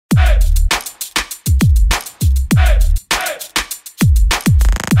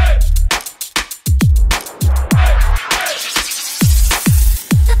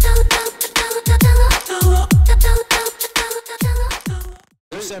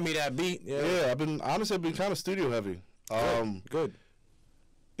sent me that beat. Yeah, I've been kind of studio heavy. Good.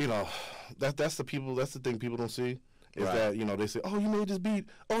 You know, that's the thing people don't see is that, you know, they say, oh, you made this beat.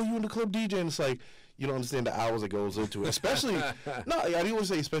 Oh, you in the club DJ. And it's like, you don't understand the hours that goes into it. Especially, no, I didn't want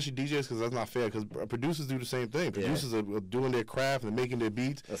to say especially DJs because that's not fair because producers do the same thing. Producers are doing their craft and making their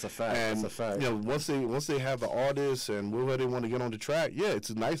beats. That's a fact. And, that's a fact. You know, once they have the artists and whoever they want to get on the track, yeah,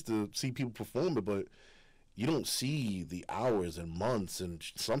 it's nice to see people perform it, but you don't see the hours and months and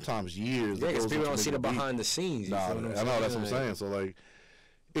sometimes years. Yeah, because people don't see the behind the scenes. Nah, I know, that's what I'm saying. So, like,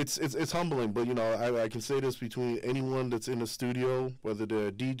 it's humbling, but, you know, I can say this between anyone that's in the studio, whether they're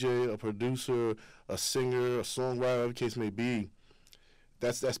a DJ, a producer, a singer, a songwriter, whatever the case may be,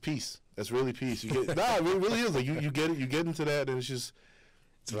 that's peace. That's really peace. You get, it really is. Like, you get it, you get into that, and it's just,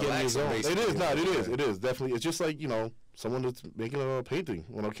 it's relaxing, basically. It is, definitely. It's just like, you know, someone that's making a painting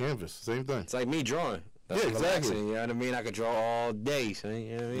on a canvas, same thing. It's like me drawing. That's exactly. Relaxing, you know what I mean? I could draw all day, so,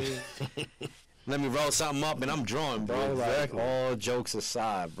 you know what I mean? Let me roll something up and I'm drawing, bro. Exactly. Like, all jokes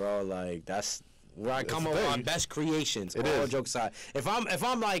aside, bro. Like, that's where I come up with my best creations. All jokes aside. If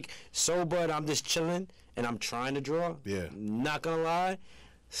I'm like sober and I'm just chilling and I'm trying to draw, not gonna lie,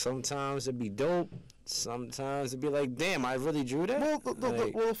 sometimes it'd be dope. Sometimes it'd be like, damn, I really drew that. Well,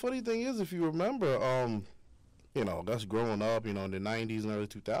 the funny thing is, if you remember, you know, us growing up, you know, in the 90s and early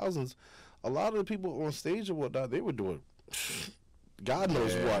 2000s, a lot of the people on stage and whatnot, they were doing God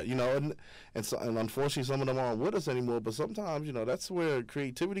knows what, you know, and unfortunately some of them aren't with us anymore. But sometimes, you know, that's where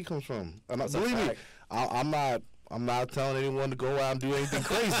creativity comes from. And believe me, I'm not telling anyone to go out and do anything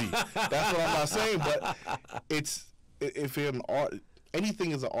crazy. That's what I'm not saying. But if you're an art,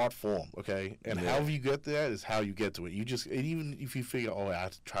 anything is an art form, okay? And however you get to that is how you get to it. You just, even if you figure, oh, I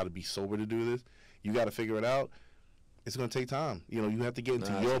have to try to be sober to do this, you got to figure it out. It's going to take time. You know, you have to get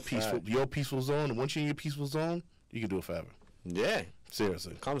into your peaceful zone. And once you're in your peaceful zone, you can do it forever. Yeah.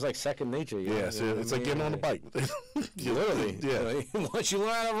 Seriously. Comes like second nature. It's like getting on the bike. Literally. Yeah. Once you learn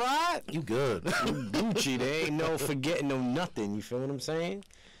how to ride, you good. You Gucci. There ain't no forgetting, no nothing. You feel what I'm saying?